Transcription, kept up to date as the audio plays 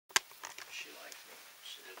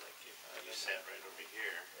You sat right over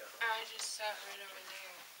here. Yeah. I just sat right over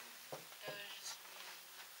there. It was just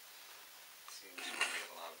Seems we had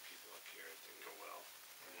a lot of people up here. It didn't go well.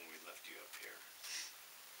 And when we left you up here.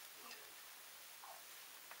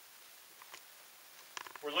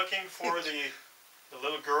 We're looking for the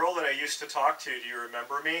little girl that I used to talk to. Do you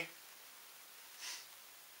remember me?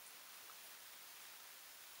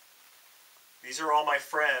 These are all my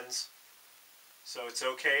friends, so it's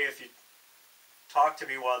okay if you talk to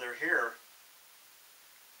me while they're here.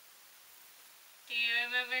 Do you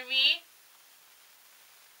remember me?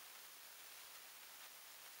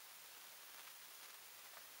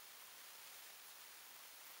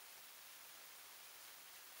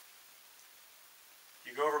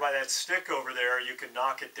 You go over by that stick over there, you can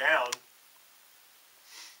knock it down.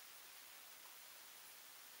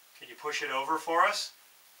 Can you push it over for us?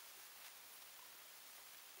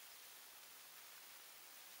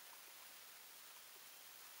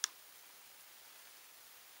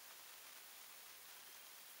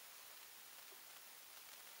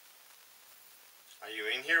 Are you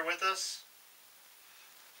in here with us?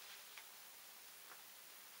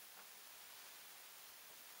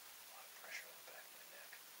 A lot of pressure on the back of my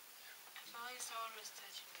neck. I felt like someone was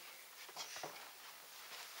touching me here.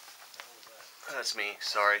 What was that? That's me.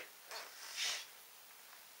 Sorry.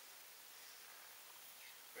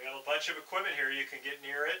 We have a bunch of equipment here. You can get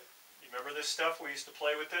near it. You remember this stuff? We used to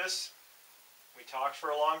play with this. We talked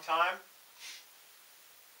for a long time.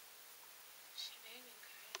 She made me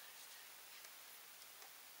cry last time.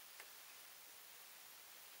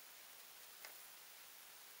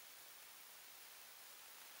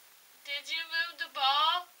 Did you move the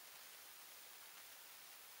ball?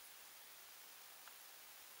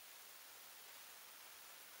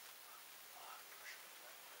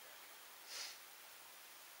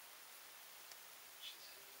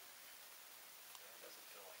 It doesn't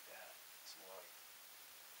feel like that. It's more like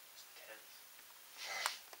it's tense.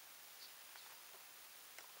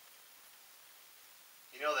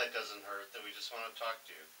 You know that doesn't hurt, that we just want to talk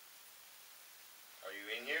to you. Are you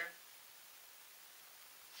in here?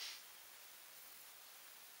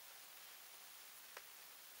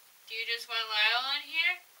 Do you just want Lyle on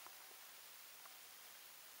here?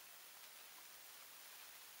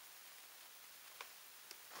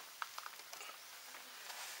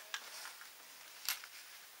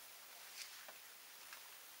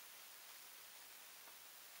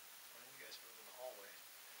 Why don't you guys move in the hallway?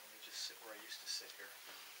 Let me just sit where I used to sit here.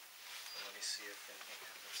 And let me see if anything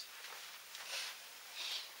happens.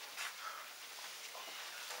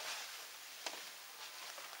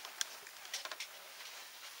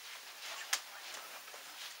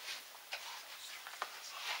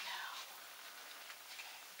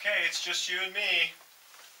 Okay, it's just you and me.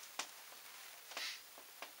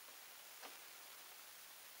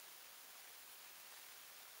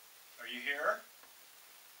 Are you here?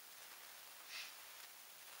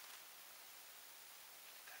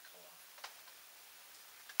 That go off.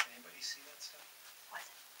 Can anybody see that stuff? What?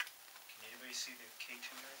 Can anybody see the K2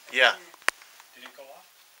 or anything? Yeah. Did it go off?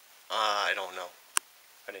 I don't know.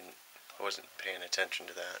 I wasn't paying attention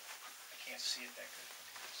to that. I can't see it that good from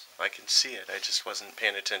here. So. I can see it. I just wasn't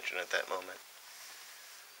paying attention at that moment.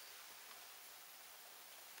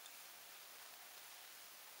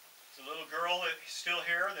 There's a little girl that's still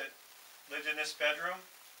here that lived in this bedroom.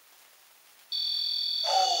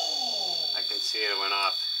 Oh! I can see it went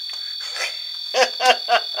off.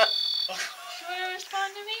 She wouldn't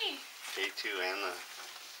respond to me. K2 and the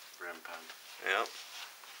REM pump. Yep.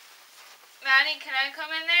 Maddie, can I come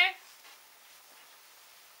in there?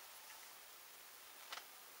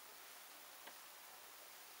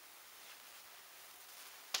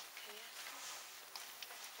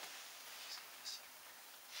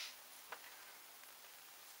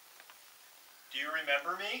 Do you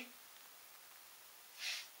remember me?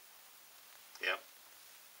 Yep.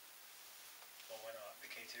 What went off? The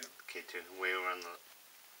K2? K2, way over on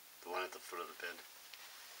the one at the foot of the bed.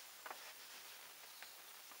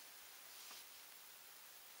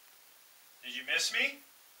 Did you miss me?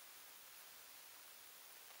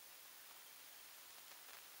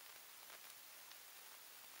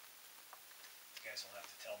 You guys will have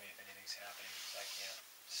to tell me if anything's happening because I can't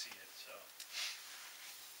see it, so.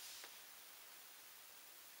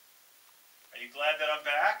 Are you glad that I'm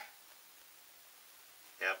back?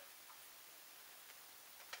 Yep.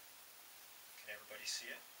 Can everybody see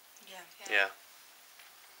it? Yeah. Yeah.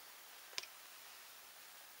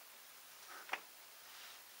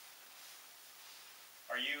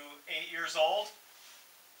 Are you 8 years old?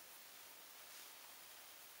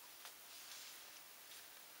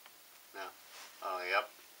 No. Oh, yep.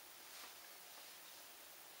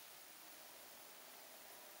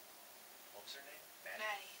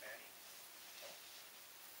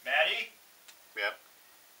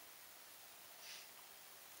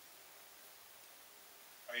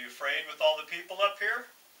 afraid with all the people up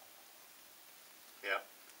here? Yep.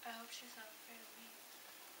 I hope she's not afraid of me.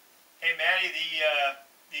 Hey, Maddie,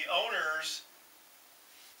 the owners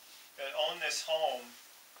that own this home,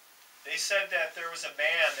 they said that there was a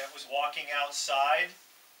man that was walking outside,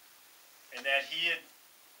 and that he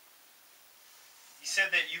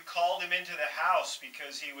said that you called him into the house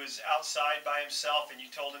because he was outside by himself and you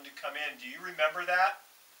told him to come in. Do you remember that?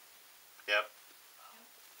 Yep.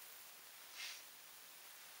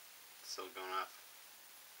 Still going off.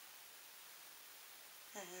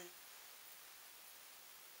 Mm-hmm.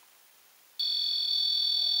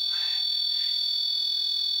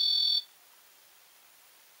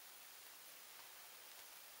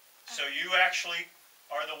 So you actually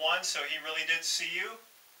are the one, so he really did see you?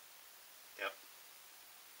 Yep.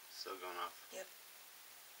 Still going off. Yep.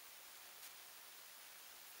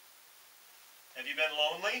 Have you been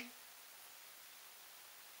lonely?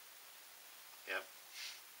 Yep.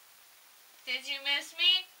 Did you miss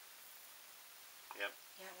me? Yep.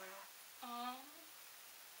 Yeah, it went off. Oh.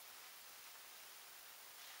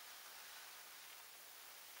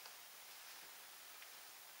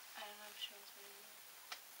 I don't know if she wants me to know.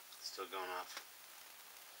 Still going off.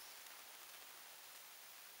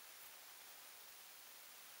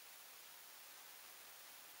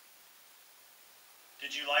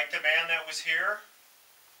 Did you like the man that was here?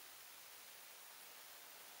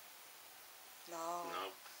 No.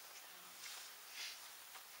 Nope.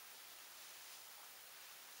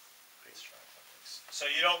 So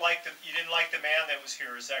you didn't like the man that was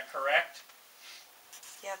here, is that correct?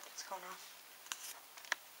 Yep, it's going off.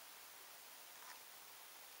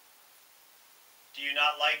 Do you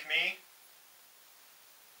not like me?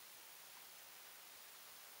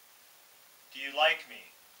 Do you like me?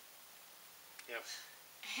 Yep.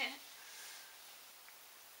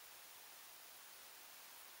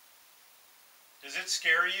 Does it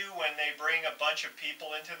scare you when they bring a bunch of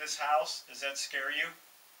people into this house? Does that scare you?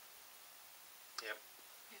 Yep.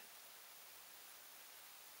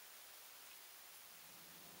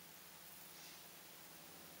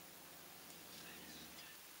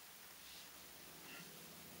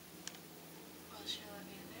 Will she let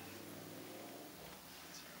me in there?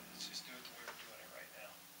 Let's just do it the way we're doing it right now.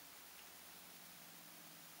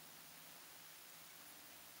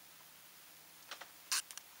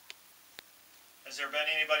 Has there been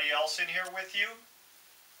anybody else in here with you?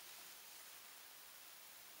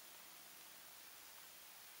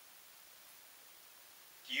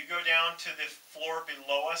 Do you go down to the floor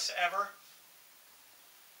below us ever?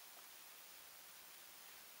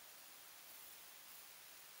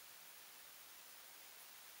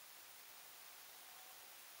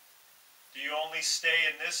 Do you only stay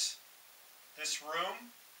in this room?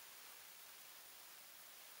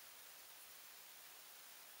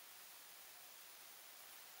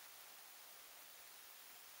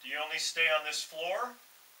 Do you only stay on this floor?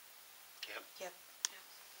 Yep. Yep.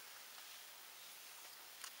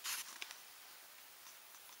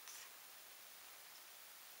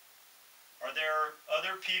 Are there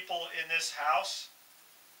other people in this house?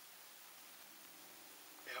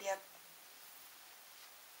 Yep.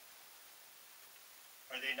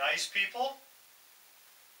 Are they nice people?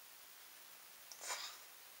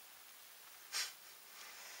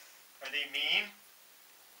 Are they mean?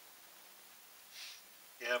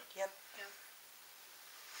 Yep. Yep.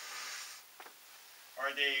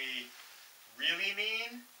 Are they really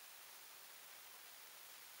mean?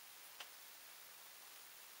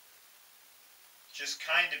 Just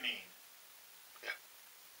kind of mean. Yep.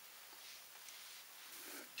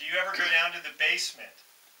 Do you ever go down to the basement?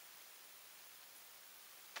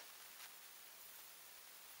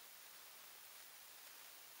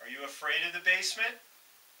 Are you afraid of the basement?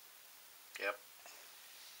 Yep.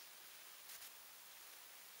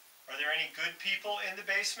 Are there any good people in the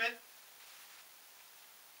basement?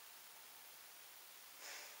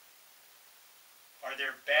 Are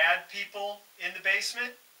there bad people in the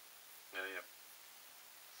basement? Yeah, yep.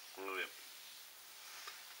 Oh, yep.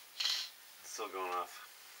 Still going off.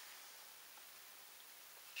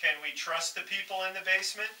 Can we trust the people in the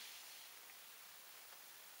basement?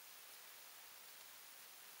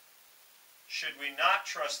 Should we not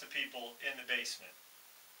trust the people in the basement?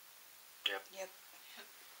 Yep. Yep.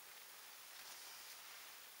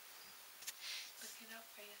 Looking out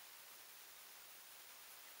for you.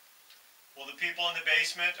 Well, the people in the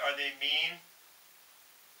basement, are they mean?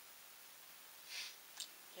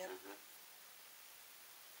 Yep. Mm-hmm.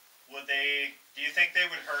 Do you think they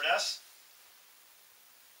would hurt us?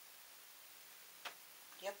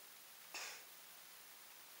 Yep.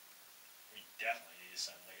 We definitely need to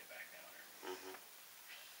send Leah back down there. Mm-hmm.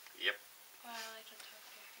 Yep. Well, I like to talk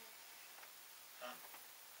to her.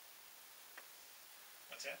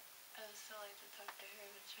 What's that? I would still like to talk to her,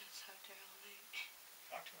 but trying to talk to her all night.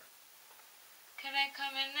 Talk to her. Can I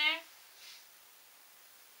come in there?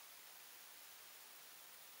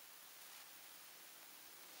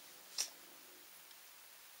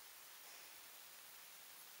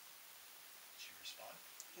 Did she respond?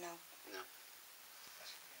 No. No.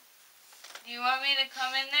 Ask her again. Do you want me to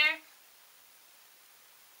come in there?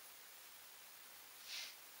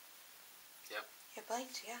 Yep. It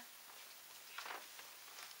blinked, yeah.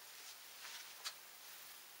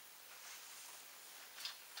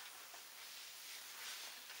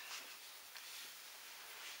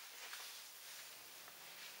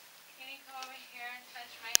 Can you come over here and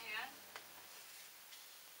touch my hand?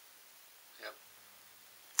 Yep.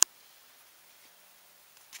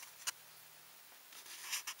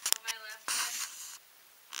 On my left hand?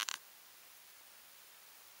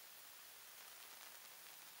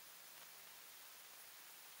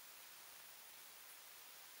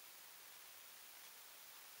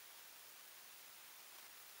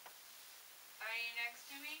 Are you next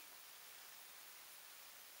to me?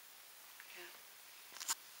 Yeah.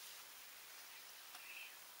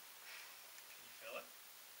 Can you feel it?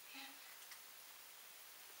 Yeah.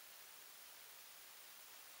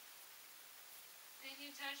 Did you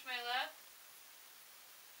touch my left?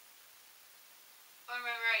 Or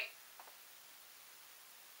my right?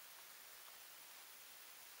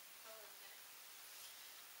 A little bit.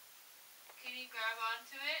 Can you grab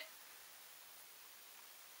onto it?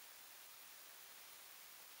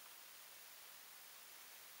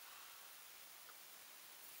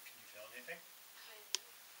 Can you feel anything? Kind of.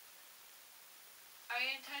 Are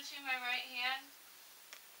you touching my right hand?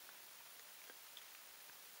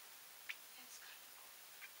 It's kind of cold.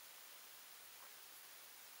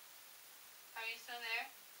 Are you still there?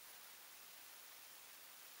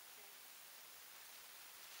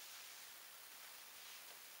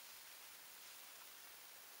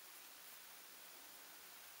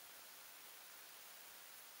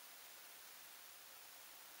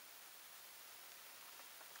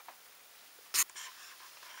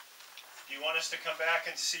 Do you want us to come back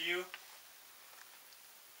and see you?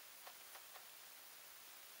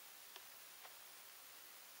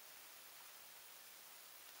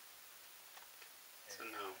 So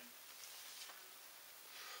no.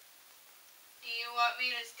 Do you want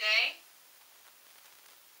me to stay?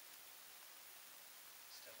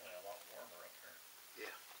 It's definitely a lot warmer up here.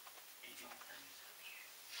 Yeah. 80 degrees. Up here.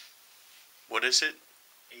 What is it?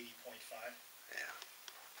 80.5. Yeah.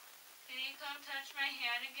 Can you come touch my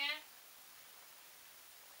hand again?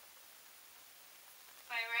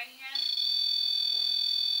 My right hand?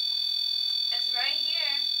 It's right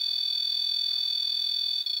here.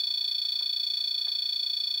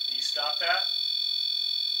 Can you stop that?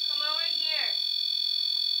 Come over here.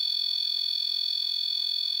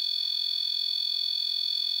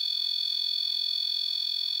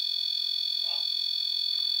 Wow.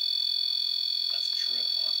 That's a trip,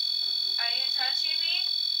 huh? Are you touching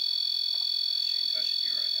me? She ain't touching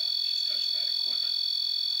you right now. She's touching that equipment.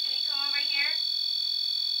 Can you come over here?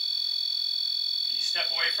 Can you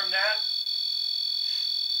step away from that?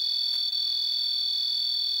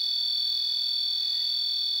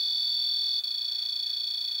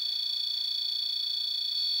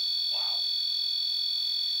 Wow.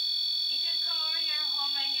 You can come over here and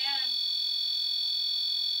hold my hand.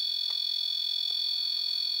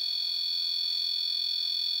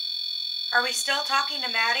 Are we still talking to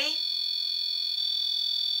Maddie?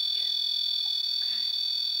 Yeah.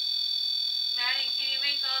 Maddie, can you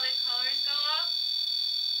make all the colors go up?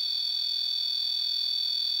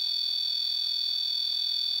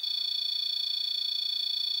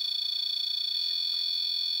 It's just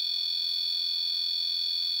blinking.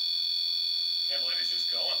 Can't believe it's just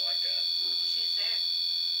going like that. She's there.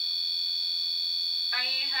 Are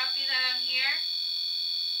you happy that I'm here?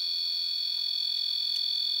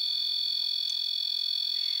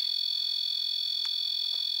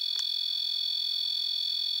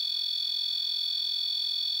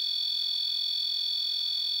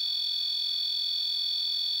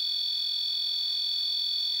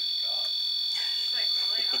 Good God. She's like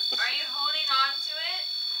holding on. Are you holding on to it?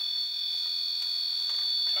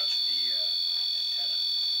 Touch the antenna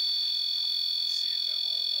and see if it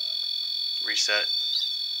will. Reset.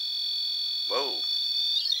 Whoa.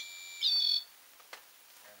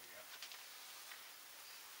 There we go.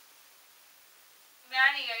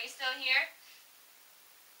 Maddie, are you still here?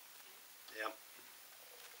 Yep.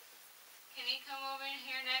 Can you come over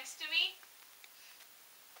here next to me?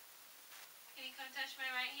 Can you come touch my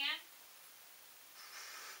right hand?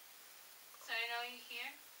 So I know you're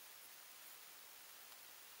here.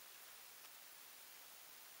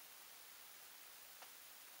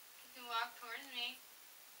 walk towards me.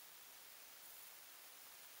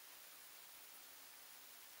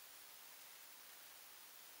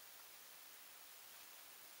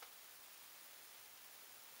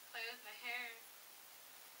 Play with my hair.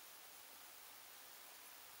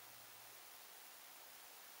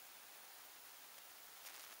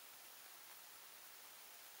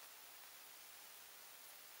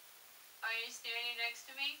 Are you standing next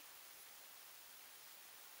to me?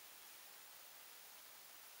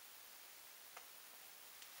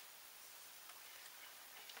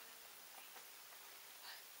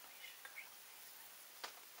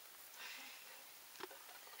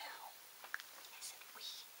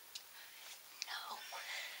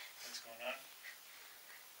 What's going on?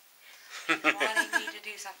 Wanting me to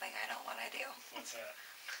do something I don't want to do. What's that?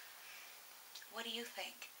 What do you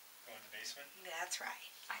think? Go in the basement? That's right.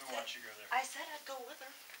 Who wants you to go there? I said I'd go with her.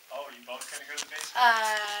 Oh, you both gonna go to the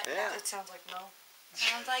basement? Yeah. It sounds like no.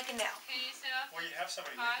 Sounds like a no. Can you sit up? Well, you have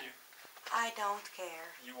somebody Pod? with you. I don't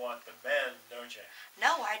care. You want the men, don't you?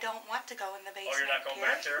 No, I don't want to go in the basement. Oh, you're not going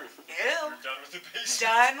back there? No. You're done with the basement?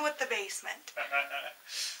 Done with the basement.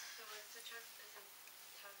 So what's the truck? Is a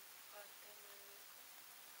tug pod thing on the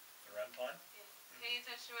The REM pod? Yeah. Can you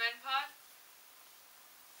touch the red pod?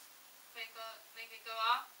 Make it go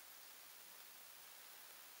off?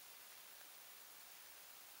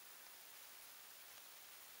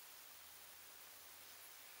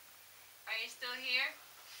 Are you still here?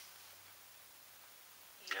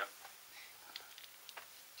 Yep.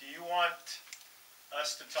 Do you want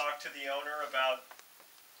us to talk to the owner about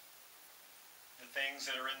the things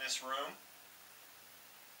that are in this room?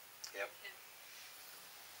 Yep.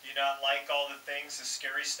 Do you not like all the things, the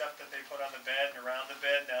scary stuff that they put on the bed and around the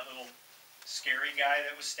bed, that little scary guy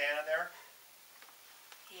that was standing there?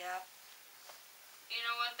 Yep. You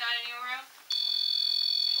don't want that in your room?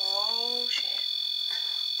 Oh, shit.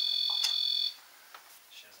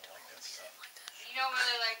 She doesn't like that stuff. You don't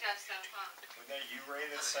really like that stuff, huh? Wasn't that you, Ray,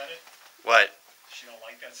 that said it? What? She don't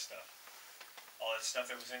like that stuff. All that stuff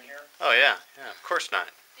that was in here? Oh yeah, yeah. Of course not.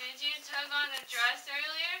 Did you tug on the dress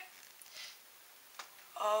earlier?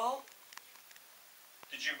 Oh.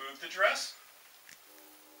 Did you move the dress?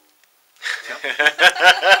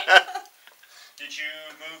 Did you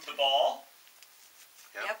move the ball?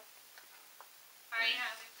 Yep. Are you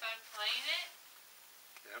having fun playing it?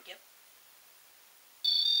 Dang.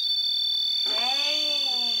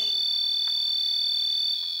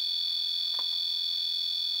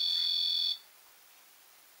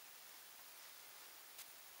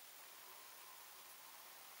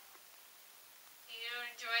 Do you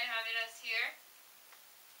enjoy having us here?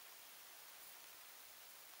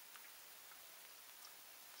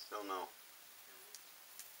 Still no.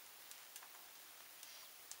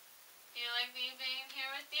 Do you like me being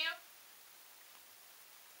here with you?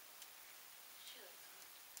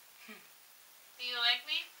 Do you like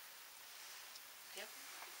me? Yep.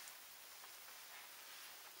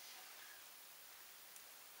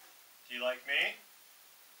 Do you like me?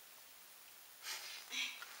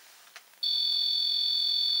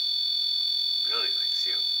 Really likes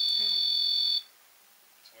you.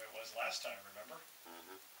 That's the way it was last time, remember?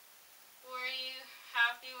 Mm-hmm. Were you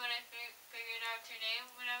happy when I figured out your name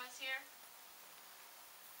when I was here?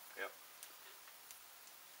 Yep.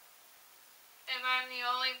 Am I the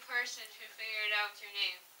only person who figured out your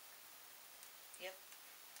name? Yep.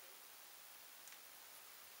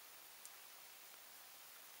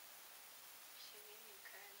 She made me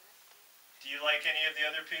cry last night. Do you like any of the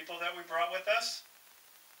other people that we brought with us?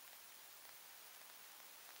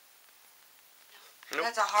 Nope.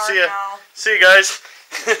 That's a hard See ya. no. See you guys.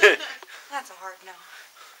 That's a hard no.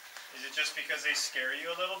 Is it just because they scare you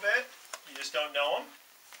a little bit? You just don't know them?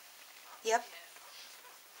 Yep.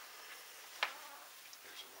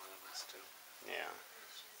 There's a lot of us too. Yeah.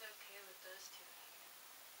 She's okay with those two hanging.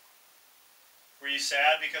 Were you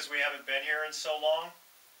sad because we haven't been here in so long?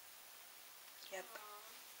 Yep.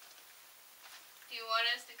 Do you want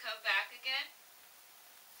us to come back again?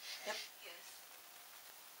 Yep. Yes.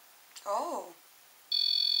 Oh.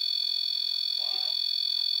 Wow.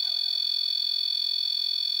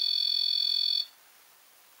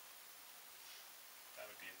 That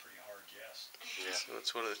would be a pretty hard yes. Yeah. So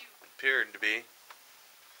that's what it appeared to be.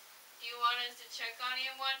 Do you want us to check on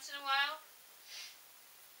you once in a while?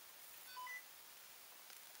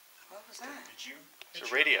 What was that? Did you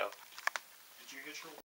It's a radio. Did you hit your